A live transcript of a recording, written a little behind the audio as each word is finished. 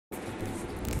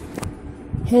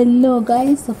Hello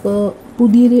guys, അപ്പോൾ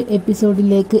പുതിയൊരു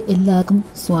എപ്പിസോഡിലേക്ക് എല്ലാവർക്കും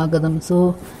സ്വാഗതം. സോ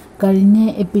കഴിഞ്ഞ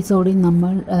എപ്പിസോഡിൽ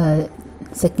നമ്മൾ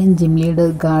സെക്കൻഡ് ജിം ലീഡർ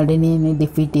ഗാർഡനെ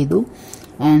ഡിഫീറ്റ് ചെയ്തു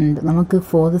ആൻഡ് നമുക്ക്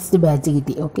ഫോറസ്റ്റ് ബാഡ്ജ്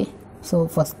കിട്ടി. Okay, so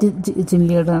first gym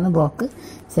ലീഡറാണ് block,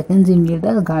 second gym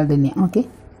leader ഗാർഡനെ. Okay,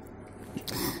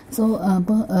 so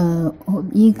അപ്പോൾ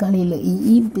ഈ കളിയിൽ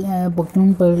ഈ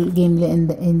പൊക്കമോൺ പേൾ ഗെയിമിൽ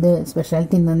എന്ത്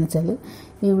സ്പെഷ്യാലിറ്റി എന്താണെന്ന് വെച്ചാൽ,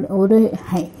 ഇവിടെ ഓരോ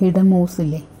ഹിഡൻ മൂവ്സ്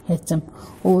ഇല്ലേ,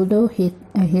 ഓരോ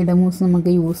ഹിഡൻ മൂവ്സ്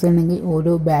നമുക്ക് യൂസ് ചെയ്യണമെങ്കിൽ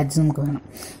ഓരോ ബാഡ്ജ് നമുക്ക് വേണം.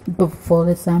 ഇപ്പോൾ ഫോർ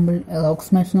എക്സാമ്പിൾ റോക്ക്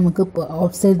സ്മാഷ് നമുക്ക്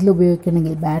ഔട്ട് സൈഡിൽ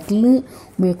ഉപയോഗിക്കണമെങ്കിൽ ബാറ്റിൽ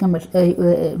ഉപയോഗിക്കാം. പക്ഷേ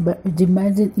ജിം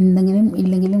ബാഡ്ജ് ഉണ്ടെങ്കിലും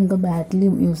ഇല്ലെങ്കിലും നമുക്ക് ബാറ്റിൽ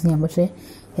യൂസ് ചെയ്യാം. പക്ഷേ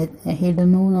ഹിഡൻ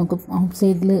മൂവ് നമുക്ക് ഔട്ട്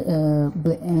സൈഡിൽ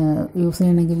യൂസ്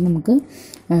ചെയ്യണമെങ്കിൽ നമുക്ക്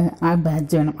ആ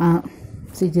ബാഡ്ജ് വേണം, ആ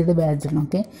സിറ്റിയുടെ ബാഡ്ജ് വേണം.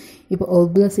 ഓക്കെ, ഇപ്പോൾ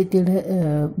ഓർബിയ സിറ്റിയുടെ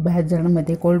ബാഡ്ജാണ്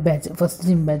മറ്റേ called badge, first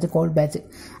gym badge called badge.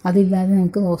 അതില്ലാതെ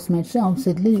നമുക്ക് റോക്ക് സ്മാഷ് ഔട്ട്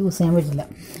സൈഡിൽ യൂസ് ചെയ്യാൻ പറ്റില്ല.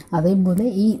 അതേപോലെ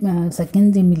ഈ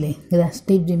സെക്കൻഡ് ജിമ്മില്ലേ,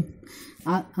 ഗ്രാസ്റ്റേപ്പ് ജിം,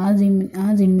 ആ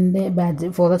ജിമ്മിൻ്റെ ബാഡ്ജ്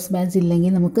ഫോറസ്റ്റ് ബാഡ്ജ്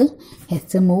ഇല്ലെങ്കിൽ നമുക്ക്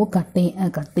HM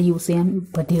കട്ട് യൂസ് ചെയ്യാൻ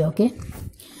പറ്റില്ല. ഓക്കെ,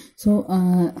 സോ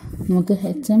നമുക്ക്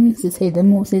ഹിഡൻ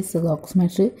മൂവ്സ് റോക്ക്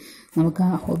സ്മാഷ്, നമുക്ക്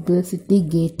ആ ഒബ്വിയസിറ്റി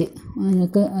ഗേറ്റ്,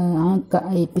 നിങ്ങൾക്ക്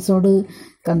ആ എപ്പിസോഡ്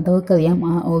കണ്ടവർക്കറിയാം.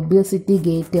 ആ ഒബ്വിയസിറ്റി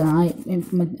ഗേറ്റ്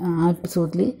ആ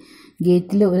എപ്പിസോഡിൽ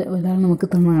ഗേറ്റിൽ ഒരാൾ നമുക്ക്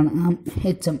തന്നതാണ് ആ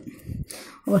HM.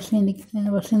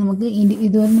 പക്ഷേ നമുക്ക്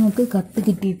ഇതുവരെ നമുക്ക് കട്ട്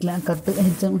കിട്ടിയിട്ടില്ല,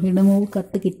 HM ഹിഡൻ മൂവ്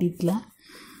കട്ട് കിട്ടിയിട്ടില്ല.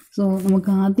 സോ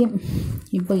നമുക്ക് ആദ്യം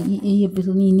ഇപ്പോൾ ഈ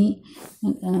എപ്പിസോഡിൽ ഇനി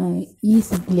ഈ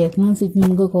സിറ്റിയിൽ എറണാകുളം സിറ്റിയിൽ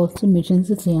നമുക്ക് കുറച്ച്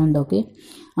മിഷൻസ് ചെയ്യാനുണ്ട്. ഓക്കെ,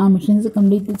 ആ മിഷൻസ്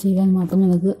കംപ്ലീറ്റ് ചെയ്യാൻ മാത്രമേ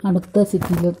നമുക്ക് അടുത്ത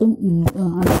സിറ്റിയിലോട്ടും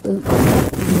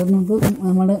നമുക്ക്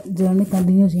നമ്മുടെ ജേർണി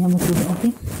കണ്ടിന്യൂ ചെയ്യാൻ പറ്റുള്ളൂ. ഓക്കെ,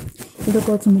 ഇത്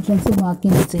കുറച്ച് മിഷൻസ്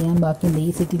ബാക്കിയുണ്ട്, ഈ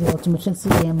സിറ്റിയിൽ കുറച്ച് മിഷൻസ്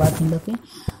ചെയ്യാൻ ബാക്കിയുണ്ട്.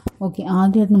 ഓക്കെ,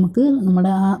 ആദ്യമായിട്ട് നമുക്ക്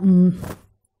നമ്മുടെ ആ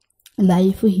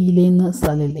ലൈഫ് ഹീൽ ചെയ്യുന്ന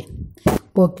സ്ഥലമില്ലേ,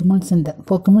 പോക്കിമോൺ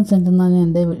സെൻറ്റർ എന്നാണ് ഞാൻ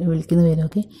എൻ്റെ വിളിക്കുന്ന പേര്.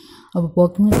 ഓക്കെ, അപ്പോൾ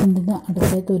പോക്കിമോൺ സെൻറ്ററിൻ്റെ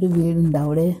അടുത്തായിട്ട് ഒരു വീടുണ്ട്,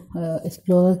 അവിടെ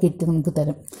എക്സ്പ്ലോറർ കിറ്റ് നമുക്ക്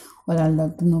തരും. ഒരാളുടെ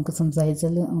അടുത്ത് നമുക്ക്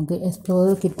സംസാരിച്ചാൽ നമുക്ക്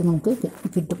എക്സ്പ്ലോറർ കിറ്റ് നമുക്ക്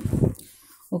കിട്ടും.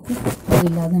 ഓക്കെ,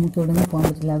 അതില്ലാതെ നമുക്ക് ഇവിടെ നിന്ന് പോകാൻ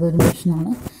പറ്റില്ല, അതൊരു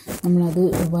മിഷനാണ്. നമ്മളത്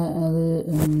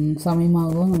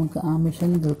സമയമാകുമ്പോൾ നമുക്ക് ആ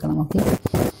മിഷൻ തീർക്കണം.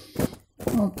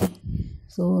 ഓക്കെ,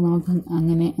 സോ നമുക്ക്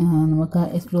അങ്ങനെ നമുക്ക് ആ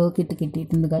എക്സ്പ്ലോറർ കിറ്റ്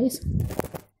കിട്ടിയിട്ടുണ്ട് ഗൈസ്.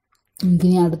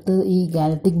 നമുക്കിനി അടുത്ത് ഈ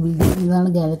ഗാലറ്റിക് ബിൽഡിംഗ്, ഇതാണ്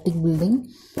ഗാലറ്റിക് ബിൽഡിംഗ്.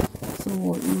 സോ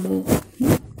ഇവിടെ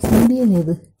സിന്ധിയ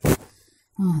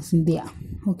സിന്ധിയ.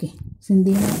 ഓക്കെ,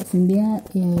 സിന്ധിയ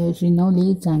ഷിനോ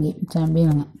ലീഗ്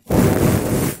ചാമ്പ്യനാണ്,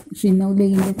 ഷിനോ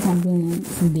ലീഗിൻ്റെ ചാമ്പ്യനാണ്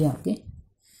സിന്ധിയ.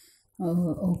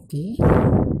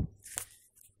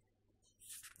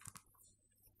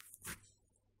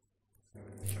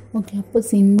 ഓക്കെ, അപ്പോൾ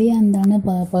സിന്ധിയ എന്താണ്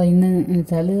പറയുന്നതെന്ന്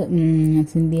വെച്ചാൽ,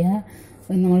 സിന്ധിയ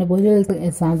നമ്മളെപ്പോലെ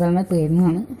സാധാരണ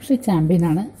ട്രെയിനറാണ്, പക്ഷേ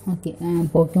ചാമ്പ്യനാണ്. ഓക്കെ,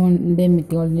 പോക്കിമോണിൻ്റെ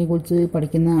മിത്തോളജിയെ കുറിച്ച്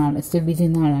സ്റ്റഡി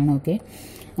ചെയ്യുന്ന ആളാണ്. ഓക്കെ,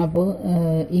 അപ്പോൾ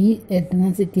ഈ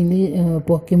എറണാകുളം സിറ്റിയിൽ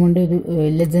പോക്കിമോണിൻ്റെ ഒരു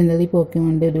ലെജൻഡറി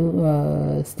പോക്കിമോണിൻ്റെ ഒരു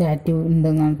സ്റ്റാറ്റ്യൂ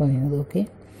ഉണ്ടെന്നാണ് പറയുന്നത്. ഓക്കെ,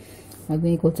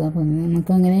 അതിനെക്കുറിച്ചാണ് പറയുന്നത്.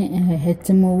 നമുക്കങ്ങനെ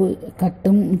HM മൂവ്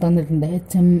കട്ടും തന്നിട്ടുണ്ട്,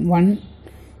 HM01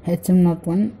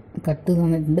 കട്ട്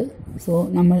തന്നിട്ടുണ്ട്. സോ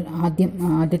നമ്മൾ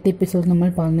ആദ്യത്തെ എപ്പിസോഡ് നമ്മൾ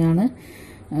പറഞ്ഞാണ്,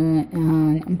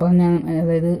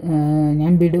 അതായത്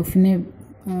ഞാൻ ബിഡൂഫിനെ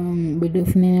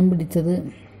ഞാൻ പിടിച്ചത്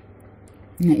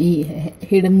ഈ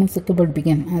ഹിഡൻ മൂവ്സൊക്കെ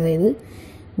പഠിപ്പിക്കാൻ. അതായത്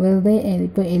വെറുതെ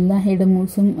ഇപ്പോൾ എല്ലാ ഹിഡൻ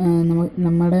മൂവ്സും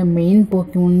നമ്മുടെ മെയിൻ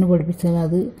പോക്കിമോണിന് പഠിപ്പിച്ചാൽ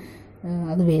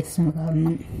അത് വേസ്റ്റാണ്.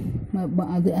 കാരണം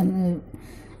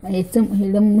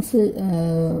ഹിഡൻ മൂവ്സ്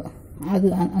അത്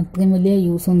അത്രയും വലിയ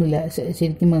യൂസൊന്നുമില്ല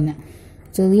ശരിക്കും പറഞ്ഞാൽ.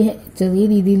 ചെറിയ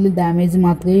രീതിയിൽ ഡാമേജ്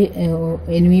മാത്രമേ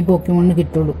എനിമി പോക്കിമോണിന്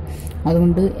കിട്ടുള്ളൂ.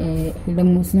 അതുകൊണ്ട് ഹിഡൻ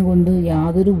മൂവ്സിനെ കൊണ്ട്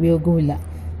യാതൊരു ഉപയോഗവുമില്ല.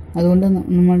 അതുകൊണ്ട്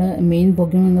നമ്മുടെ മെയിൻ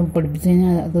പോക്കിമോൺ പഠിപ്പിച്ചു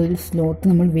കഴിഞ്ഞാൽ അതൊരു സ്ലോട്ട്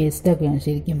നമ്മൾ വേസ്റ്റാക്കുകയാണ്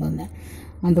ശരിക്കും പറഞ്ഞാൽ.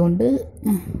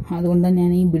 അതുകൊണ്ടാണ്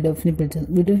ഞാൻ ഈ ബിഡോഫിനെ പിടിച്ചത്.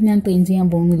 ബിഡോഫ് ഞാൻ ട്രെയിൻ ചെയ്യാൻ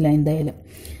പോകുന്നില്ല എന്തായാലും.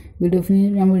 ബിഡോഫിനെ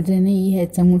ഞാൻ പിടിച്ചത് തന്നെ ഈ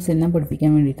HM മൂവ്സ് എല്ലാം പഠിപ്പിക്കാൻ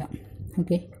വേണ്ടിയിട്ടാണ്.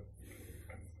 ഓക്കെ,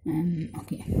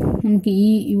 നമുക്ക്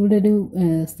ഇവിടെ ഒരു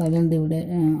സ്ഥലമുണ്ട് ഇവിടെ.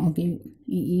 ഓക്കെ,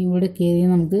 ഇവിടെ കയറിയാൽ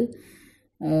നമുക്ക്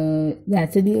ഇത്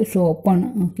ആക്ച്വലി ഷോപ്പാണ്.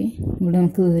 ഓക്കെ, ഇവിടെ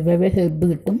നമുക്ക് റിവൈവ് ഹെർബ്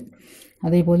കിട്ടും,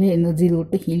 അതേപോലെ എനർജി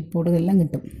റൂട്ട്, ഹീൽ പൗഡർ എല്ലാം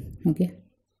കിട്ടും. ഓക്കെ,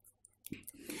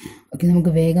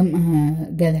 നമുക്ക് വേഗം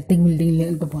ഗാലക്റ്റിക്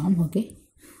ബിൽഡിങ്ങിലേക്ക് പോകാം. ഓക്കെ,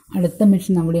 അടുത്ത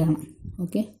മിഷൻ അവിടെയാണ്.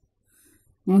 ഓക്കെ,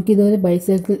 നമുക്കിതുവരെ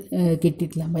ബൈസൈക്കിൾ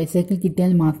കിട്ടിയിട്ടില്ല. ബൈസൈക്കിൾ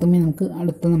കിട്ടിയാൽ മാത്രമേ നമുക്ക്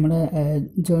അടുത്ത നമ്മുടെ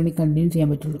ജേർണി കണ്ടിന്യൂ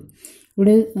ചെയ്യാൻ പറ്റുള്ളൂ.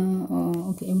 ഇവിടെ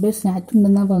സ്റ്റാറ്റ്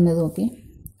ഉണ്ടെന്നാണ് പറഞ്ഞത്. ഓക്കെ,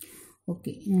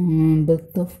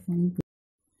 ബർത്ത് ഓഫ്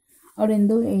അവിടെ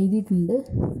എന്തോ എഴുതിയിട്ടുണ്ട്.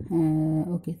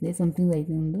 ഓക്കെ, സംതിങ്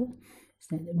എഴുതിയിട്ടുണ്ട്.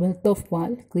 ബർത്ത് ഓഫ്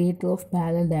പാൽ, creator of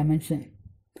parallel dimension.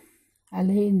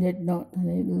 Align that not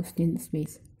used in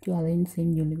space to align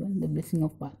same universe, the blessing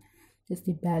of Pal. Just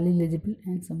barely legible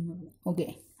and some. Okay,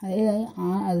 അതായത്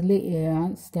അതിൽ ആ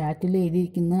സ്റ്റാറ്റിൽ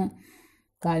എഴുതിയിരിക്കുന്ന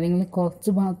കാര്യങ്ങൾ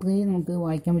കുറച്ച് മാത്രമേ നമുക്ക്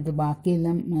വായിക്കാൻ പറ്റൂ.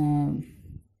 ബാക്കിയെല്ലാം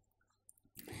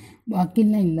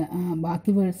ഇല്ല.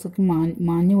 ബാക്കി വേർഡ്സൊക്കെ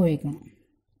മാഞ്ഞു പോയേക്കണം.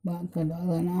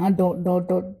 അതാണ് ആ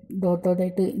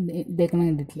ഡോട്ടോട്ടായിട്ട് ഇതേക്കണം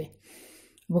കണ്ടിട്ടില്ലേ.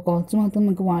 അപ്പോൾ കുറച്ച് മാത്രം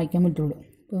നമുക്ക് വായിക്കാൻ പറ്റുള്ളൂ.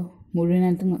 അപ്പോൾ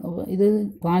മുഴുവനായിട്ട് ഇത്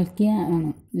പാൽക്കിയ ആണ്,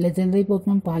 ലെജൻഡറി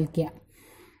പോക്കമോൺ പാൽക്കിയ.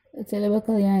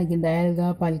 ചിലവർക്ക് അറിയാമായിരിക്കും, ഡയൽഗ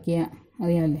പാൽക്കിയ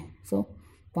അറിയാമല്ലേ. സോ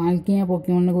പാൽക്കിയ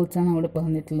പോക്കമോണിനെ കുറിച്ചാണ് അവിടെ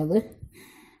പറഞ്ഞിട്ടുള്ളത്.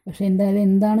 പക്ഷേ എന്തായാലും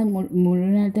എന്താണ്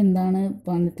മുഴുവനായിട്ട് എന്താണ്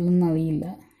പറഞ്ഞിട്ടുള്ളതെന്ന് അറിയില്ല.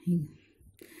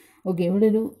 ഓക്കെ, ഇവിടെ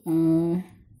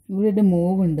ഒരു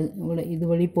മൂവ് ഉണ്ട്.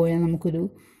 ഇതുവഴി പോയാൽ നമുക്കൊരു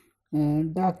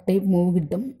ഡാർക്ക് ടൈപ്പ് മൂവ്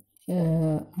കിട്ടും.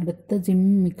 അടുത്ത ജിം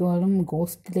മിക്കവാറും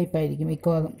ഗോസ്റ്റ് ടൈപ്പ് ആയിരിക്കും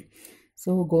മിക്കവാറും.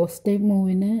 So ghost type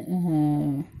മൂവിന്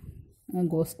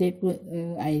ghost type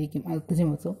ആയിരിക്കും അടുത്ത ജിം.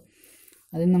 സോ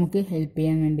അതിന് നമുക്ക് ഹെൽപ്പ്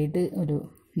ചെയ്യാൻ വേണ്ടിയിട്ട് ഒരു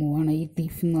മൂവാണ് ഈ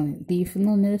തീഫ് എന്ന് പറയുന്നത്. തീഫ് എന്ന്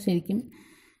പറഞ്ഞാൽ ശരിക്കും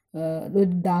ഒരു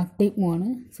ഡാർക്ക് ടൈപ്പ് മൂവാണ്.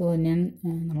 സോ ഞാൻ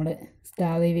നമ്മുടെ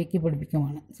സ്റ്റാർ വേവിലേക്ക്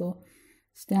പഠിപ്പിക്കുവാണ്. സോ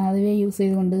സ്റ്റാർ വേ യൂസ്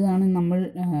ചെയ്തുകൊണ്ടാണ് നമ്മൾ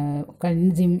കഴിഞ്ഞ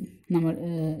ജിം നമ്മൾ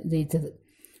ജയിച്ചത്.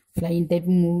 ഫ്ലൈയിങ് ടൈപ്പ്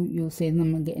മൂവ് യൂസ് ചെയ്ത്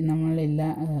നമ്മളെല്ലാ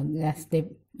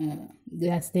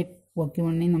ഗ്രാസ് ടൈപ്പ്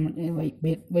പോക്കിമോണിനെ നമ്മൾ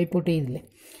വൈപ്പ് ഔട്ട് ചെയ്തില്ലേ.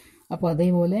 അപ്പോൾ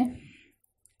അതേപോലെ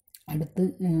അടുത്ത്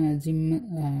ജിമ്മ്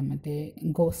മറ്റേ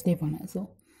ഗോസ്റ്റ് ടൈപ്പാണ്. സോ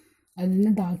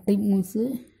അതിന് dark type moves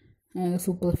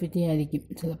super fit ആയിരിക്കും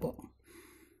ചിലപ്പോൾ,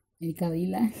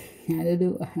 എനിക്കറിയില്ല, ഞാനൊരു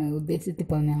ഉദ്ദേശത്തിൽ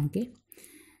പറഞ്ഞാൽ. ഓക്കെ,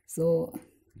 സോ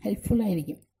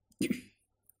ഹെൽപ്ഫുള്ളായിരിക്കും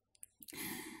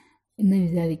എന്ന്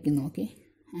വിചാരിക്കുന്നു. ഓക്കെ,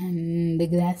 ആൻഡ്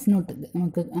ഗ്രാസ് നോട്ട്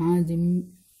നമുക്ക് ആ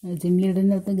ജിം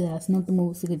ലീഡറിൻ്റെ അടുത്ത് ഗ്രാസ് നോട്ട്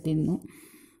മൂവ്സ് കിട്ടിയിരുന്നു.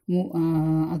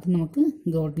 അത് നമുക്ക്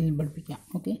ഗോട്ടിൽ പഠിപ്പിക്കാം.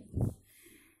 ഓക്കെ,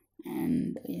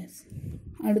 ആൻഡ് യെസ്,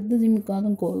 അടുത്ത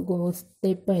ജിമ്മിക്കാതും ഗോസ്റ്റ്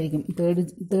ടൈപ്പ് ആയിരിക്കും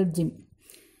തേർഡ് ജിം.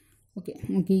 ഓക്കെ,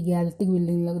 നമുക്ക് ഈ ഗാലക്റ്റിക്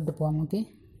ബിൽഡിങ്ങിലൊക്കെ പോകാം. ഓക്കെ,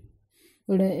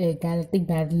 ഇവിടെ ഗാലക്റ്റിക്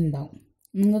ബാറ്റിൽ ഉണ്ടാവും.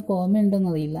 നിങ്ങൾക്ക് ഓർമ്മയുണ്ടോയെന്ന്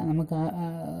അറിയില്ല. നമുക്ക്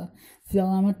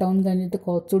ഫ്ലോമ ടൗൺ കഴിഞ്ഞിട്ട്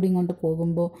കുറച്ചുകൂടി ഇങ്ങോട്ട്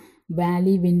പോകുമ്പോൾ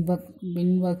വാലി വിൻ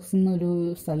വർക്ക്സ് എന്നൊരു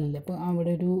സ്ഥലമില്ലേ. അപ്പോൾ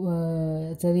അവിടെ ഒരു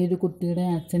ചെറിയൊരു കുട്ടിയുടെ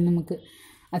അച്ഛൻ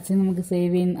നമുക്ക്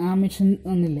സേവ് ചെയ്യുന്ന ആ മിഷൻ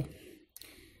ഒന്നില്ലേ.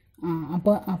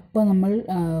 അപ്പോൾ നമ്മൾ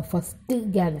ഫസ്റ്റ്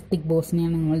ഗാലക്റ്റിക്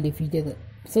ബോസിനെയാണ് നമ്മൾ ഡിഫീറ്റ് ചെയ്തത്.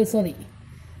 സോറി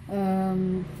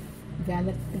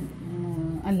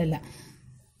അല്ലല്ല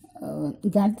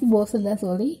ഗാലക്റ്റിക് ബോസ് അല്ല,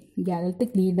 സോറി,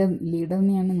 ഗാലക്റ്റിക്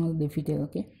ലീഡറിനെയാണ് നമ്മൾ ഡിഫീറ്റ് ചെയ്തത്.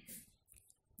 ഓക്കെ,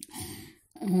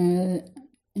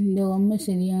 എൻ്റെ ഓർമ്മ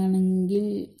ശരിയാണെങ്കിൽ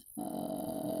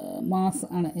മാസ്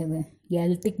ആണ്. ഇത്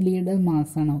ഗാലക്റ്റിക് ലീഡർ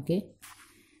മാസ് ആണ്. ഓക്കെ,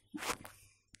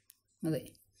 അതെ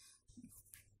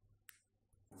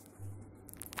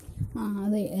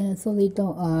സോറി കേട്ടോ,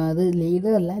 അത്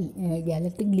ലീഡർ അല്ല,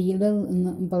 ഗാലക്റ്റിക് ലീഡർ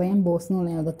എന്ന് പറയാൻ ബോസ് എന്ന്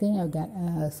പറയാം. അതൊക്കെ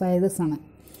സൈറസ് ആണ്.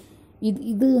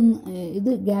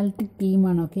 ഇത് ഗാലക്റ്റിക്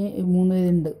ടീമാണ്. ഓക്കെ, 3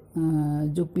 പേരുണ്ട്.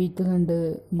 ജൂപ്പിറ്റർ ഉണ്ട്,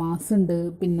 മാസ് ഉണ്ട്,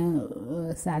 പിന്നെ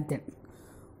സാറ്റൻ.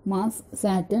 മാസ്,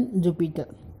 സാറ്റൻ, ജൂപ്പിറ്റർ,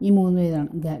 ഈ 3 പേരാണ്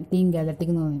ടീം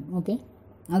ഗാലക്റ്റിക് എന്ന് പറയുന്നത്. ഓക്കെ,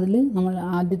 അതിൽ നമ്മൾ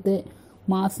ആദ്യത്തെ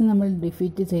മാസ് നമ്മൾ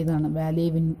ഡിഫീറ്റ് ചെയ്തതാണ്. വാലി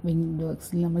വിൻഡ്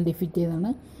വർക്സിൽ നമ്മൾ ഡിഫീറ്റ്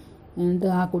ചെയ്തതാണ്. എന്നിട്ട്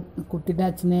ആ കുട്ടിയുടെ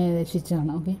അച്ഛനെ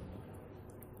രക്ഷിച്ചതാണ്. ഓക്കെ,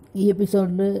 ഈ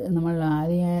എപ്പിസോഡിൽ നമ്മൾ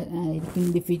ആരെയായിരിക്കും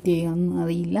ഡിഫീറ്റ് ചെയ്യുകയെന്ന്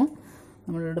അറിയില്ല.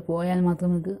 നമ്മളിവിടെ പോയാൽ മാത്രമേ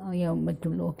നമുക്ക് അറിയാൻ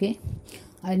പറ്റുള്ളൂ. ഓക്കെ,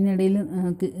 അതിനിടയിൽ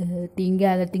നമുക്ക് ടീം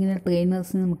ഗാലക്റ്റിക്കിൻ്റെ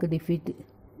ട്രെയിനേഴ്സിനെ നമുക്ക് ഡിഫീറ്റ്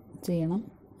ചെയ്യണം.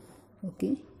 ഓക്കെ,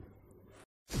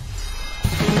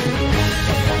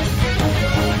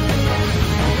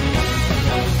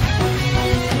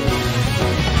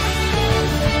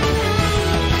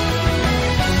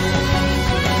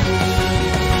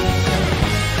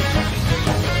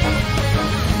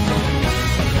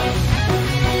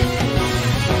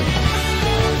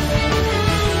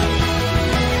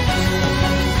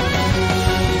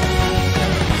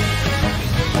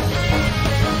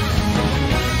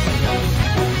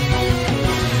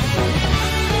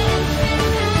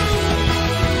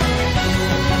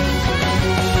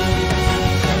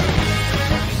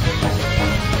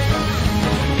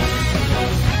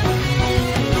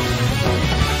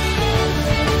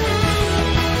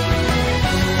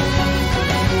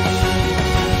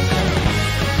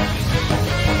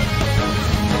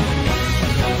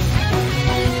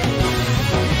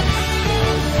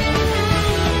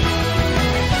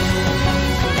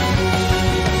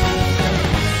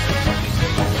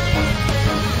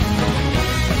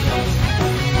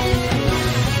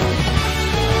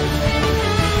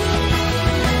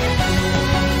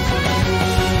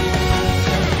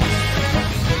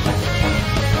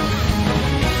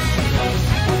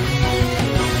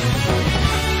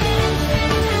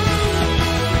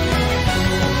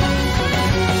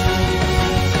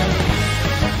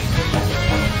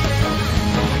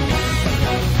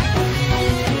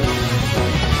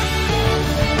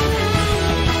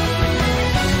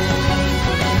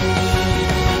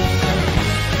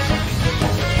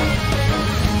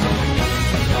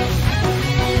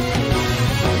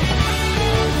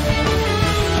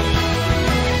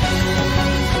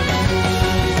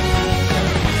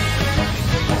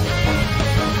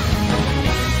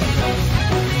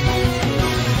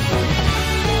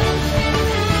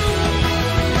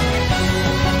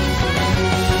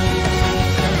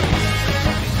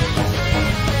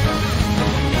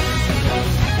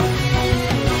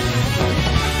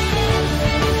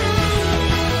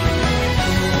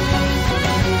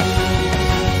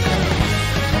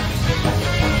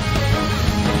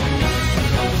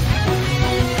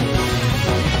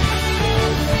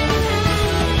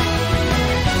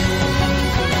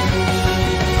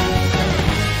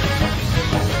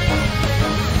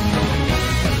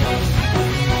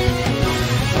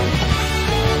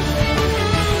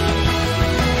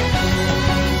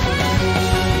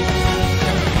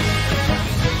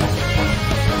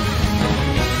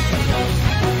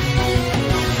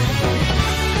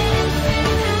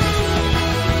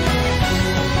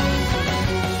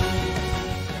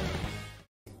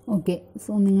 ഓക്കെ,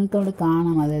 സോ നിങ്ങൾക്കവിടെ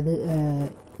കാണാം, അതായത്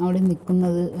അവിടെ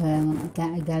നിൽക്കുന്നത്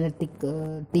ഗാലക്റ്റിക്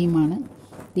ടീമാണ്,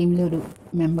 ടീമിലൊരു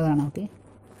മെമ്പറാണ്. ഓക്കെ,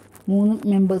 3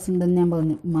 മെമ്പേഴ്സ് ഉണ്ടെന്ന് ഞാൻ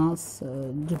പറഞ്ഞു, മാർസ്,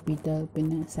 ജൂപ്പിറ്റർ,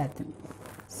 പിന്നെ സാറ്റൻ.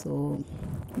 സോ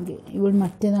ഇവിടെ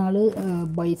മറ്റൊരാൾ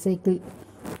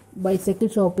ബൈസൈക്കിൾ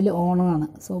ഷോപ്പിൽ ഓണറാണ്.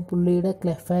 സോ പുള്ളിയുടെ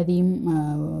ക്ലെഫാരിയും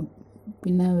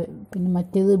പിന്നെ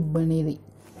മറ്റേത് ബണീറി.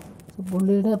 സോ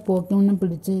പുള്ളിയുടെ പോക്കമോണിനെ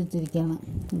പിടിച്ച് വെച്ചിരിക്കുകയാണ്.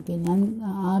 ഓക്കെ, ഞാൻ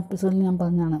ആ എപ്പിസോഡിൽ ഞാൻ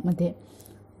പറഞ്ഞതാണ്, മറ്റേ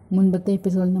മുൻപത്തെ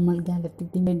എപ്പിസോഡിൽ നമ്മൾ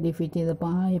ഗാലക്റ്റിക് ടീമിനെ ഡിഫീറ്റ് ചെയ്തപ്പോൾ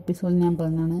ആ എപ്പിസോഡിൽ ഞാൻ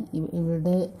പറഞ്ഞതാണ്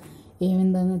ഇവരുടെ എയിം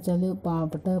എന്താണെന്ന് വെച്ചാൽ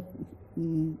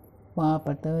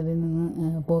പാവപ്പെട്ടവരിൽ നിന്ന്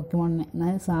പോക്കമോണിനെ,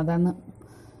 അതായത് സാധാരണ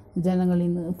ജനങ്ങളിൽ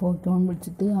നിന്ന് പോക്കമോൺ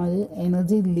പിടിച്ചിട്ട് അവർ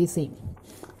എനർജി റിലീസ് ചെയ്യും.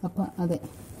 അപ്പോൾ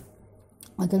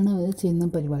അതാണ് അവർ ചെയ്യുന്ന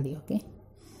പരിപാടി. ഓക്കെ,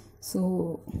 സോ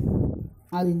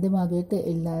അതിൻ്റെ ഭാഗമായിട്ട്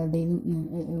എല്ലാവരുടെയും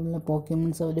ഉള്ള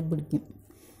പോക്കമോൺസ് അവർ പിടിക്കും,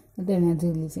 എന്നിട്ട് എനർജി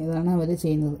റിലീസ് ചെയ്യും. അതാണ് അവർ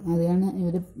ചെയ്യുന്നത്. അതാണ്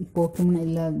ഇവർ പോക്കമോൺ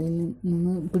എല്ലാവരുടെയും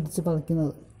നിന്ന് പിടിച്ച്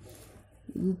പറിക്കുന്നത്.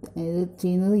 ഇത്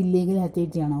ചെയ്യുന്നത് ഇല്ലീഗൽ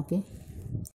ആക്ടിവിറ്റിയാണ്. ഓക്കെ,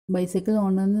 ബൈസൈക്കിൾ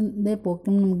ഓണറിൻ്റെ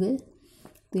പോക്കമോൺ നമുക്ക്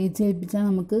തിരിച്ചേൽപ്പിച്ചാൽ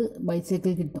നമുക്ക്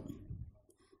ബൈസൈക്കിൾ കിട്ടും.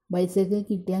 ബൈസൈക്കിൾ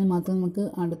കിട്ടിയാൽ മാത്രം നമുക്ക്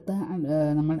അടുത്ത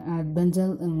നമ്മുടെ അഡ്വഞ്ചർ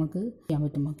നമുക്ക് ചെയ്യാൻ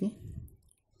പറ്റും. ഓക്കെ,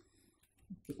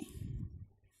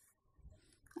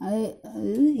 അത്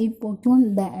ഈ പോക്കമോൺ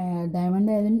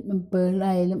ഡയമണ്ട് ആയാലും പേൾ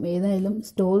ആയാലും ഏതായാലും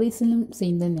സ്റ്റോറീസിലും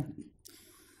സെയിം തന്നെയാണ്.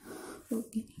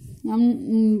 ഓക്കെ, ഞാൻ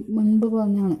മുൻപ്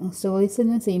പറഞ്ഞതാണ്,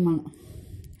 സ്റ്റോറീസെല്ലാം സെയിമാണ്,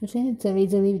 പക്ഷേ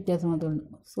ചെറിയ വ്യത്യാസം മാത്രമേ ഉള്ളൂ.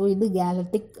 സോ ഇത്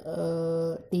ഗാലക്റ്റിക്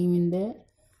ടീമിൻ്റെ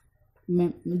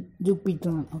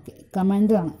ജൂപ്പിറ്ററാണ്. Okay,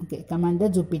 കമാൻഡറാണ്. Okay, commander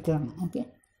ജൂപ്പിറ്ററാണ്.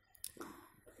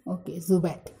 Okay,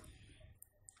 സുബാറ്റ്.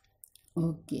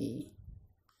 Okay,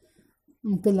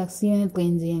 നമുക്ക് ലക്സിയോനെ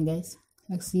ട്രെയിൻ ചെയ്യാം ഗൈസ്.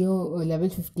 ലക്സിയോ ലെവൽ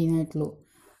 15 ആയിട്ടുള്ളൂ,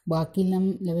 ബാക്കിയെല്ലാം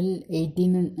ലെവൽ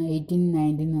 18,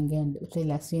 19 ഒക്കെ ഉണ്ട്. പക്ഷേ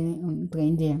ലക്സിയോനെ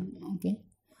ട്രെയിൻ ചെയ്യണം. ഓക്കെ,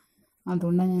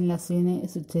 അതുകൊണ്ടാണ് ഞാൻ ലക്സിയോനെ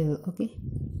സ്വിച്ച് ചെയ്തത്. Okay,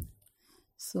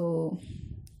 so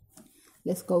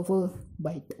let's go for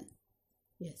byte.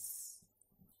 Yes,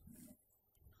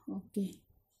 okay.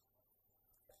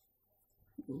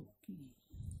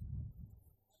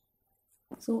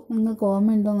 So നിങ്ങൾക്ക്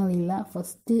ഓർമ്മ ഉണ്ടോയെന്നറിയില്ല,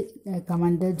 ഫസ്റ്റ്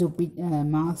കമാൻഡർ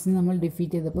മാസിന് നമ്മൾ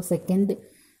ഡിഫീറ്റ് ചെയ്തപ്പോൾ സെക്കൻഡ്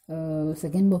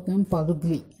പോക്കമോൺ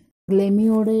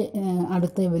പറുഗ്ലിമിയോട്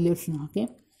അടുത്ത എവല്യൂഷനാണ്. ഓക്കെ,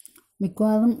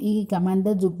 മിക്കവാറും ഈ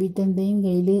കമാൻഡർ ജൂപ്പിറ്ററിൻ്റെയും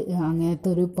കയ്യിൽ അങ്ങനത്തെ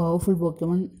ഒരു പവർഫുൾ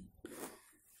പോക്കമോൺ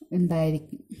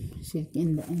ഉണ്ടായിരിക്കും, ശരിക്കും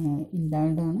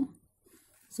ഉണ്ടാവേണ്ടതാണ്.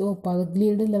 സോ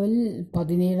പറുഗ്ലിയുടെ ലെവൽ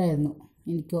 17 ആയിരുന്നു,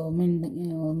 എനിക്ക്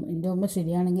എൻ്റെ ഓർമ്മ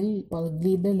ശരിയാണെങ്കിൽ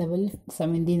പറുഗ്ലിയുടെ ലെവൽ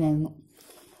 17 ആയിരുന്നു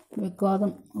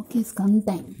മിക്കവാറും. Okay, സ്കൺ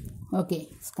tank. ഓക്കെ,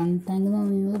 സ്കൺ ടാങ്ക് എന്ന്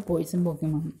പറയുന്നത് Poisson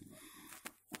പോക്കമോൺ.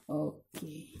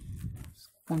 Okay,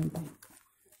 സ്കൺ tank,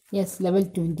 yes, level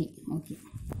 20. Okay,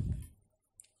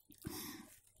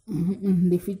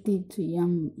 defeat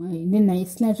ചെയ്യാം. ഇതിൻ്റെ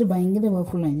നൈറ്റ് സ്ലാഷ് ഭയങ്കര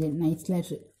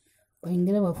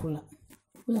പവർഫുള്ളാണ്.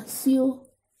 ലസ്സിയോ,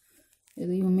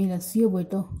 ഇത് മമ്മി ലസ്സിയോ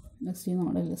പോയിട്ടോ,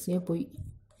 നമ്മുടെ ലസ്സിയോ പോയി,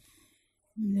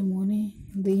 എൻ്റെ മോനെ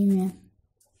എന്ത് ചെയ്യും ഞാൻ.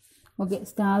 ഓക്കെ,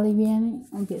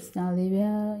 സ്റ്റാർലിവിയ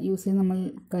യൂസ് ചെയ്ത് നമ്മൾ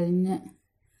കഴിഞ്ഞ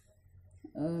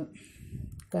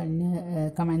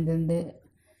കമാൻഡറിൻ്റെ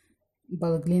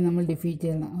പർഗ്ലി നമ്മൾ ഡിഫീറ്റ്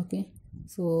ചെയ്യണം. ഓക്കെ,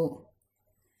 സോ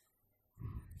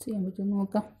ചെയ്യാൻ പറ്റുമെന്ന്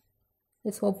നോക്കാം.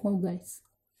 Let's hope guys.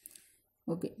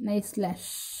 Okay, night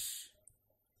slash.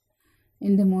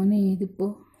 എൻ്റെ മോനെ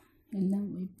ഇതിപ്പോൾ എല്ലാം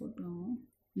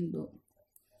എന്തോ.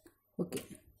 ഓക്കെ,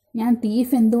 ഞാൻ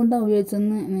തീഫ് എന്തുകൊണ്ടാണ്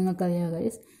ഉപയോഗിച്ചതെന്ന് നിങ്ങൾക്കറിയാം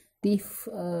ഗൈസ്.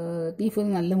 തീഫ് ഒരു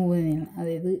നല്ല മൂവ് തന്നെയാണ്,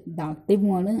 അതായത് ഡാർക്ക് ടൈപ്പ്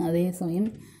മൂവാണ്, അതേസമയം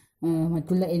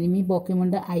മറ്റുള്ള എനിമി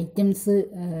പോക്കമോണിൻ്റെ ഐറ്റംസ്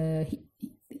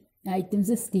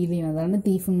സ്റ്റീൽ ചെയ്യുന്നത്, അതാണ്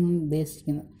തീഫ് എന്ന്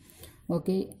ഉദ്ദേശിക്കുന്നത്.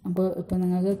 ഓക്കെ, ഇപ്പോൾ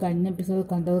നിങ്ങൾക്ക് കഴിഞ്ഞ എപ്പിസോഡ്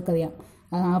കണ്ടവർക്കറിയാം,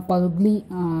 ആ പറുഗ്ലി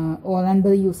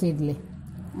ഓറാൻബറി യൂസ് ചെയ്തില്ലേ,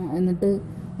 എന്നിട്ട്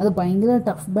അത് ഭയങ്കര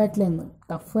ടഫ് ബാറ്റിലായിരുന്നു.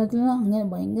 അങ്ങനെ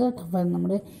ഭയങ്കര ടഫായിരുന്നു.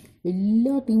 നമ്മുടെ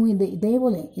എല്ലാ ടീമും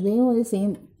ഇതേപോലെ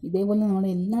നമ്മുടെ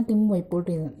എല്ലാ ടീമും വൈപ്പ് ഔട്ട്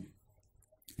ചെയ്തത്.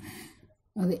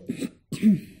 അതെ,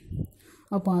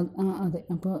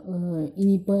 അപ്പോൾ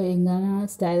ഇനിയിപ്പോൾ എങ്ങനെ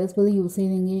സ്റ്റാറ്റസ് പതി യൂസ്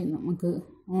ചെയ്തെങ്കിൽ നമുക്ക്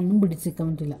ഒന്നും പിടിച്ചേക്കാൻ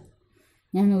പറ്റില്ല.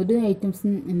 ഞാൻ ഒരു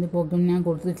ഐറ്റംസും എൻ്റെ പോക്കമോൺ ഞാൻ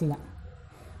കൊടുത്തിട്ടില്ല,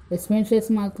 എക്സ്പീരിയൻസ്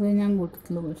ഷെയർസ് മാത്രമേ ഞാൻ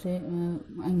കൊടുത്തിട്ടുള്ളൂ. പക്ഷേ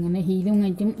അങ്ങനെ ഹീലിംഗ്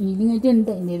ഐറ്റം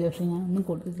ഉണ്ട് എൻ്റെ കയ്യിൽ, പക്ഷേ ഞാൻ ഒന്നും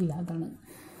കൊടുത്തിട്ടില്ല, അതാണ്.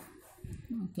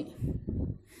 ഓക്കെ,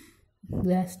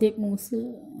 ഗ്ലാസ് ടൈപ്പ് മൂവ്സ്,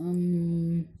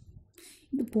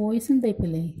 ഇത് പോയിസൺ ടൈപ്പ്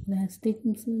അല്ലേ ഗ്ലാസ് ടൈപ്പ്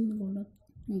മൂവ്സ്.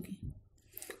 ഓക്കെ,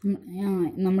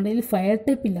 നമ്മുടെ കയ്യിൽ ഫയർ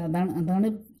ടൈപ്പ് ഇല്ല, അതാണ്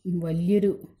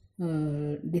വലിയൊരു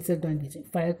ഡിസഡ്വാൻറ്റേജ്.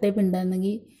 ഫയർ ടൈപ്പ്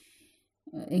ഉണ്ടായിരുന്നെങ്കിൽ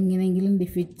എങ്ങനെയെങ്കിലും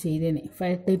ഡിഫീറ്റ് ചെയ്തേനെ.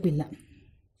 ഫയർ ടൈപ്പ് ഇല്ല.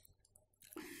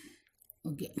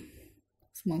 Okay,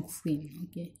 smoke screen.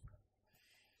 ഓക്കെ,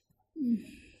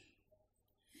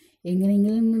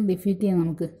 എങ്ങനെയെങ്കിലും ഒന്ന് ഡിഫീറ്റ് ചെയ്യാം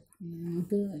നമുക്ക്.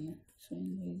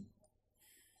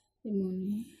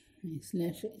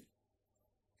 സ്ലാഷ്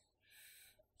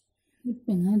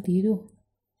ഇപ്പം എങ്ങനെ തീരുമോ?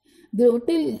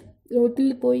 ഗ്രോട്ടിൽ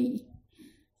പോയി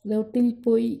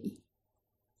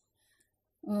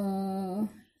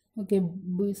ഓക്കെ.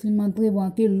 ബൂസൽ മാത്രമേ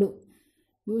ബാക്കിയുള്ളൂ.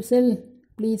 ബൂസൽ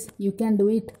please, you can do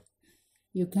it,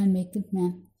 you can make it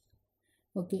man.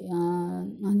 Okay,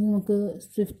 ആദ്യം നമുക്ക്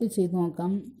സ്വിഫ്റ്റ് ചെയ്ത്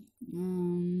നോക്കാം.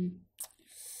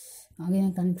 ആകെ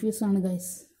ഞാൻ കൺഫ്യൂസ് ആണ്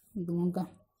ഗൈസ്. നമുക്ക് നോക്കാം.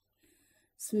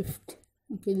 Swift,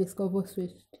 okay, let's go for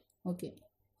Swift. Okay.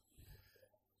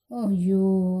 അയ്യോ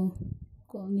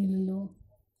കുറഞ്ഞില്ലല്ലോ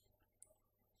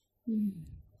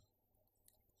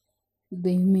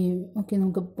ദൈവമേ. ഓക്കെ,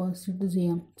 നമുക്ക് പോസിറ്റ്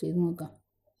ചെയ്ത് നോക്കാം.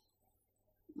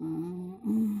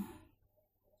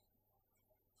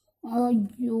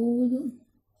 അയ്യോ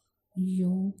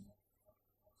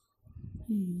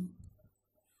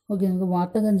ഓക്കെ, നമുക്ക്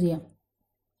വാട്ടകം ചെയ്യാം.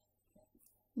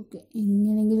 ഓക്കെ,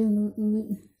 എങ്ങനെയെങ്കിലും ഒന്ന്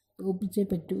തോപ്പിച്ചേ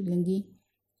പറ്റൂ, ഇല്ലെങ്കിൽ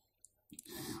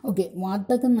ഓക്കെ.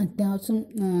 വാട്ടകം അത്യാവശ്യം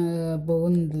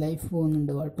പോകുന്നുണ്ട്, ലൈഫ്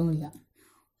പോകുന്നുണ്ട്, കുഴപ്പമൊന്നുമില്ല.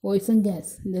 പോയ്സൺ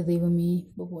ഗ്യാസ്, എൻ്റെ ദൈവമേ,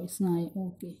 ഇപ്പോൾ പോയ്സണായി.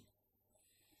 ഓക്കെ,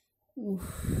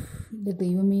 എൻ്റെ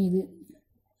ദൈവമേ, ഇത്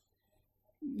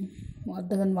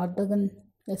വാട്ടകൻ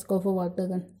let's go for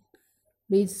വാട്ടകൻ.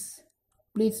 Please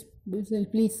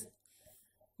please.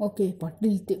 Okay,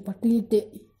 പട്ടിലിട്ട്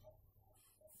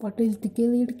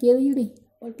കേറിയിട്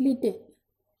പട്ടിലിട്ട്.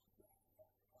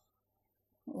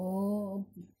 Oh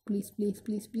please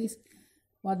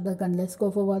വാട്ടകൻ, let's go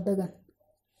for വാട്ടകൻ.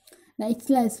 Night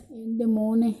slash, എൻ്റെ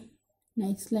മോനെ,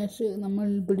 നൈറ്റ് സ്ലാഷ് നമ്മൾ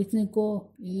പിടിച്ച് നിൽക്കോ?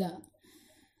 ഇല്ല.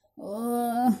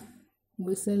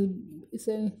 വിസൽ.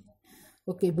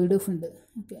 ഓക്കെ, ബിഡോഫ് ഉണ്ട്.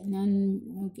 ഓക്കെ,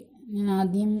 ഞാൻ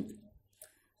ആദ്യം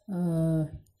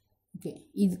ഓക്കെ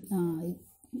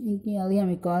എനിക്ക് അറിയാം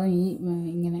മിക്കവാറും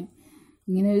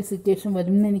ഇങ്ങനെ ഒരു സിറ്റുവേഷൻ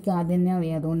വരുമെന്ന് എനിക്ക് ആദ്യം തന്നെ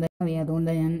അറിയാം.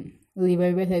 അതുകൊണ്ടാണ് ഞാൻ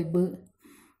റിവൈവൽ ഹെൽപ്പ്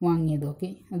വാങ്ങിയത്. ഓക്കെ,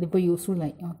 അതിപ്പോൾ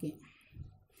യൂസ്ഫുള്ളായി. ഓക്കെ,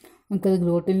 നമുക്കത്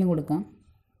ഗ്രോട്ടിലിന് കൊടുക്കാം.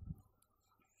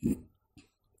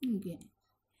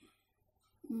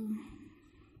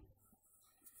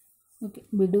 ഓക്കെ,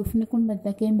 ബിഡൂഫിനെ കൊണ്ട്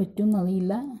അറ്റാക്ക് ചെയ്യാൻ പറ്റുമെന്ന്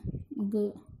അറിയില്ല, നമുക്ക്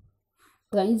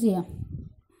ട്രൈ ചെയ്യാം.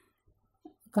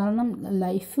 കാരണം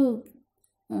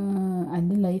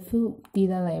എൻ്റെ ലൈഫ്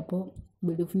തീരാതായി. അപ്പോൾ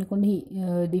ബിഡൂഫിനെ കൊണ്ട്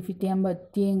ഡിഫീറ്റ് ചെയ്യാൻ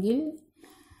പറ്റിയെങ്കിൽ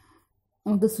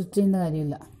നമുക്ക് സ്വിച്ച് ചെയ്യേണ്ട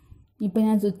കാര്യമില്ല. ഇപ്പം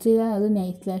ഞാൻ സ്വിച്ച് ചെയ്താൽ അത്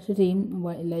നൈറ്റ് സ്ലാഷ് ചെയ്യും,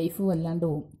 ലൈഫ് വല്ലാണ്ട്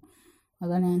പോകും.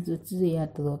 അതാണ് ഞാൻ സ്വിച്ച്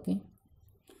ചെയ്യാത്തത്. ഓക്കെ,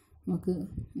 നമുക്ക്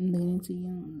എന്തെങ്കിലും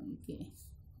ചെയ്യാം.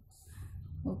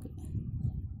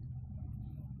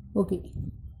 ഓക്കെ,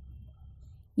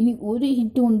 ഇനി ഒരു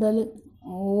ഹിറ്റ് കൊണ്ടാൽ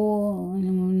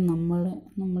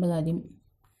നമ്മുടെ കാര്യം.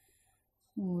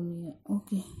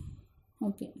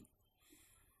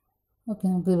 ഓക്കെ,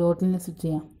 നമുക്ക് റോട്ടിലിനെ സ്വിച്ച്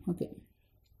ചെയ്യാം. ഓക്കെ,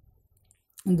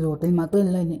 റോട്ടിൽ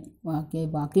മാത്രമല്ല, ഇനി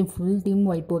ബാക്കി ഫുൾ ടീം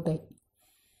വൈപ്പ് ഔട്ടായി.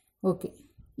 ഓക്കെ,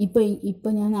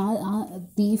 ഇപ്പം ഞാൻ ആ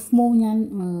തീഫ് മൂവ് ഞാൻ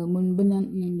മുൻപ് ഞാൻ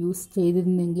യൂസ്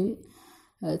ചെയ്തില്ലായിരുന്നെങ്കിൽ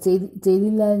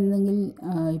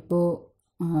ഇപ്പോൾ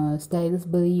സ്റ്റൈലസ്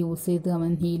ബെറി യൂസ് ചെയ്ത്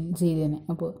അവൻ ഹീൽ ചെയ്തേനെ.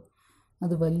 അപ്പോൾ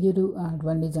അത് വലിയൊരു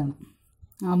അഡ്വാൻറ്റേജാണ്.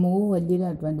 ആ മൂവ് വലിയൊരു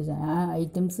അഡ്വാൻറ്റേജാണ്. ആ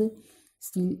ഐറ്റംസ്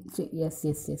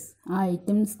യെസ് ആ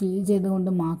ഐറ്റം സ്റ്റീൽ ചെയ്തുകൊണ്ട്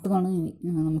മാത്രമാണ്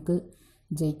നമുക്ക്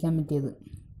ജയിക്കാൻ പറ്റിയത്.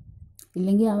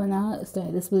 ഇല്ലെങ്കിൽ അവൻ ആ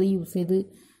സ്റ്റൈലസ് ബെറി യൂസ് ചെയ്ത്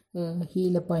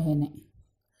ഹീലപ്പായേനെ.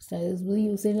 സ്റ്റൈലസ് ബെറി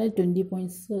യൂസ് ചെയ്താൽ 20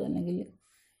 പോയിൻറ്റ്സ്, അല്ലെങ്കിൽ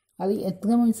അത് എത്ര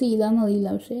പോയിൻറ്റ്സ് ചെയ്താന്ന് അറിയില്ല,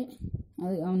 പക്ഷേ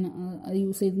അത്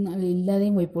യൂസ് ചെയ്ത്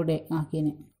എല്ലാവരെയും വൈപ്പോട്ട്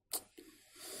ആക്കിയേനെ.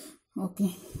 ഓക്കെ,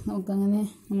 നമുക്കങ്ങനെ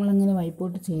നമ്മളങ്ങനെ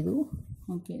വൈപ്പോട്ട് ചെയ്തു.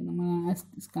 ഓക്കെ, നമ്മൾ ആ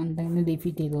കണ്ടെയ്നർ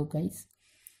ഡിഫീറ്റ് ചെയ്തു ഗൈസ്.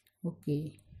 ഓക്കെ,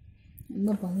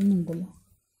 എന്താ പറയുന്നുണ്ടല്ലോ.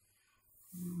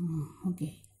 ഓക്കെ,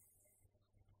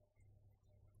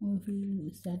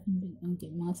 ഓക്കെ,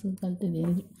 മാസം കാലത്ത്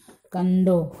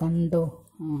കണ്ടോ.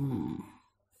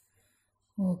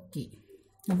 ഓക്കെ,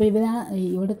 അപ്പോൾ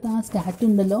ഇവിടുത്തെ ആ സ്റ്റാറ്റു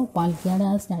ഉണ്ടല്ലോ, പാലക്കാട്,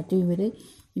 ആ സ്റ്റാറ്റു ഇവർ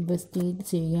ഇൻവെസ്റ്റിഗേറ്റ്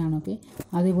ചെയ്യുകയാണ്. ഓക്കെ,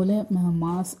 അതേപോലെ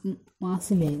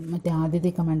മാസിലെ മറ്റേ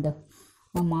ആദ്യത്തെ കമാൻഡർ,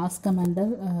 ആ mass commander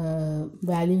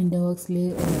value ഇൻ്റർവർക്സിൽ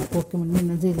പോക്കിമോൺ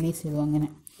energy release ചെയ്തു. അങ്ങനെ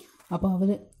അപ്പോൾ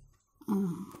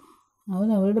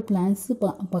അവരുടെ പ്ലാൻസ്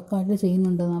പക്കായിട്ട്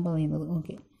ചെയ്യുന്നുണ്ടെന്നാണ് പറയുന്നത്.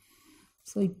 ഓക്കെ,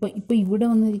 സോ ഇപ്പോൾ ഇവിടെ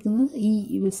വന്നിരിക്കുന്നത് ഈ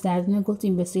സ്റ്റാറ്റിനെ കുറിച്ച്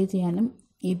ഇൻവെസ്റ്റിഗേറ്റ് ചെയ്യാനും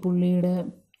ഈ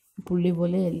പുള്ളി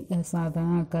പോലെ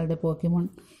സാധാരണ ആൾക്കാരുടെ പോക്കിമോൺ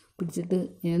പിടിച്ചിട്ട്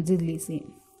എനർജി റിലീസ് ചെയ്യും.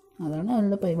 അതാണ്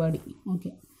അവരുടെ പരിപാടി.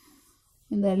 ഓക്കെ,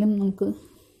 എന്തായാലും നമുക്ക്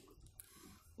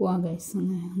പോവാം ഗൈസ്.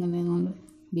 അങ്ങനെ നമ്മൾ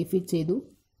ഡിഫീറ്റ് ചെയ്തു.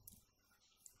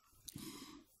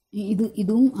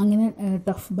 ഇതും അങ്ങനെ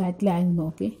ടഫ് ബാറ്റിലായിരുന്നു.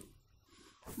 ഓക്കെ,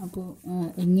 അപ്പോൾ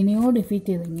എങ്ങനെയോ ഡിഫീറ്റ്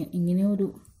ചെയ്തു, എങ്ങനെയോ ഒരു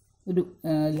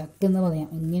ലക്ക് എന്ന് പറയാം,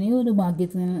 എങ്ങനെയോ ഒരു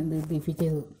ഭാഗ്യത്തിനാണ് ഇത് ഡിഫീറ്റ്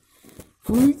ചെയ്തത്.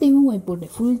 ഫുൾ ടീമും പോയിപ്പോട്ടെ,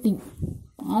 ഫുൾ ടീം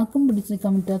ആർക്കും പിടിച്ച്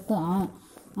നിൽക്കാൻ പറ്റാത്ത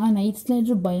ആ നൈറ്റ്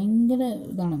സ്ലൈഡർ ഭയങ്കര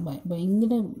ഇതാണ്,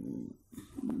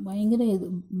 ഭയങ്കര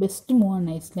ബെസ്റ്റ് മൂവാണ്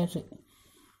നൈറ്റ് സ്ലാഷ്.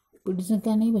 പിടിച്ച്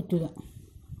നിൽക്കാനേ പറ്റില്ല.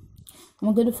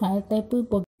 നമുക്കൊരു ഫയർ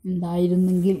ടൈപ്പ്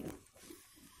ഉണ്ടായിരുന്നെങ്കിൽ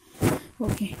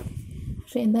ഓക്കെ.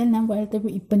 പക്ഷേ എന്തായാലും ഞാൻ ഫയർ ടൈപ്പ്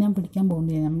ഇപ്പം ഞാൻ പിടിക്കാൻ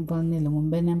പോകുന്നില്ല. ഞാൻ പറഞ്ഞില്ല,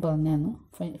 മുമ്പേ ഞാൻ പറഞ്ഞായിരുന്നു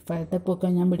ഫയർ ടൈപ്പൊക്കെ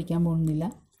ഞാൻ പിടിക്കാൻ പോകുന്നില്ല.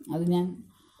 അത് ഞാൻ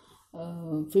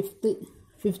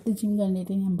ഫിഫ്ത്ത് ജിം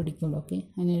കഴിഞ്ഞിട്ട് ഞാൻ പിടിക്കുള്ളൂ. ഓക്കെ,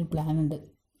 അതിനൊരു പ്ലാനുണ്ട്.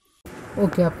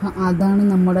 ഓക്കെ, അപ്പം അതാണ്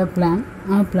നമ്മുടെ പ്ലാൻ.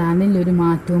 ആ പ്ലാനിൽ ഒരു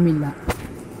മാറ്റവുമില്ല.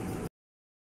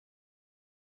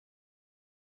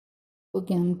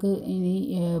 ഓക്കെ, നമുക്ക് ഇനി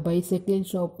ബൈസൈക്കിൾ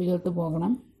ഷോപ്പിലോട്ട്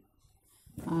പോകണം.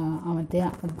 മറ്റേ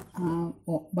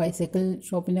ബൈസൈക്കിൾ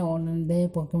ഷോപ്പിൻ്റെ ഓണറിൻ്റെ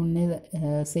പോക്കമോണിനെ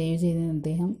സേവ് ചെയ്ത്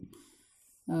അദ്ദേഹം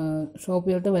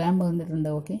ഷോപ്പിലോട്ട് വരാൻ പറഞ്ഞിട്ടുണ്ട്.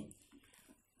 ഓക്കെ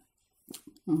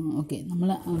ഓക്കെ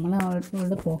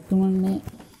അവളുടെ പോക്കമോണിനെ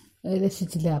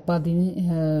രക്ഷിച്ചില്ല. അപ്പോൾ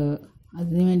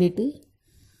അതിന് വേണ്ടിയിട്ട്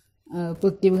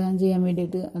പ്രത്യുപകാരം ചെയ്യാൻ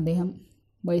വേണ്ടിയിട്ട് അദ്ദേഹം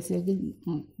ബൈസൈക്കിൾ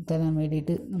തരാൻ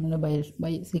വേണ്ടിയിട്ട് നമ്മുടെ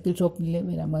ബൈസൈക്കിൾ ഷോപ്പിൽ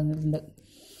വരാൻ പറഞ്ഞിട്ടുണ്ട്.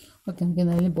 ഓക്കെ, നമുക്ക്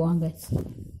എന്തായാലും പോകാം ഗൈസ്.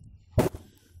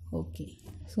 ഓക്കെ,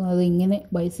 സോ അതിങ്ങനെ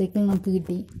ബൈസൈക്കിൾ നമുക്ക്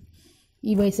കിട്ടി.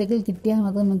 ഈ ബൈസൈക്കിൾ കിട്ടിയാൽ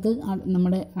മാത്രം നമുക്ക്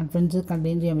നമ്മുടെ അഡ്വഞ്ചർ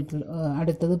കണ്ടിന്യൂ ചെയ്യാൻ പറ്റുള്ളൂ.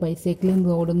 അടുത്തത് സൈക്ലിംഗ്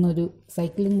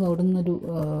റോഡെന്നൊരു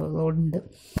റോഡുണ്ട്.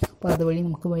 അപ്പോൾ അതുവഴി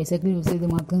നമുക്ക് ബൈസൈക്കിൾ യൂസ് ചെയ്ത്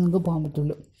മാത്രമേ നമുക്ക് പോകാൻ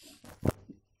പറ്റുള്ളൂ.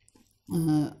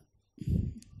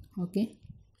 ഓക്കെ,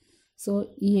 സോ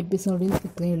ഈ എപ്പിസോഡിൽ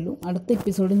ഇത്രയേ ഉള്ളൂ. അടുത്ത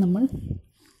എപ്പിസോഡിൽ നമ്മൾ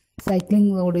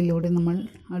സൈക്ലിംഗ് റോഡിലൂടെ നമ്മൾ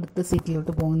അടുത്ത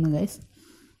സിറ്റിയിലോട്ട് പോകുന്നു guys.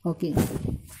 Okay,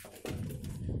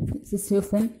 this is your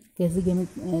friend Casey Game.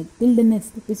 Till the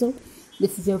next episode,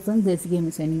 this is your friend Casey Game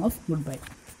signing off. Goodbye.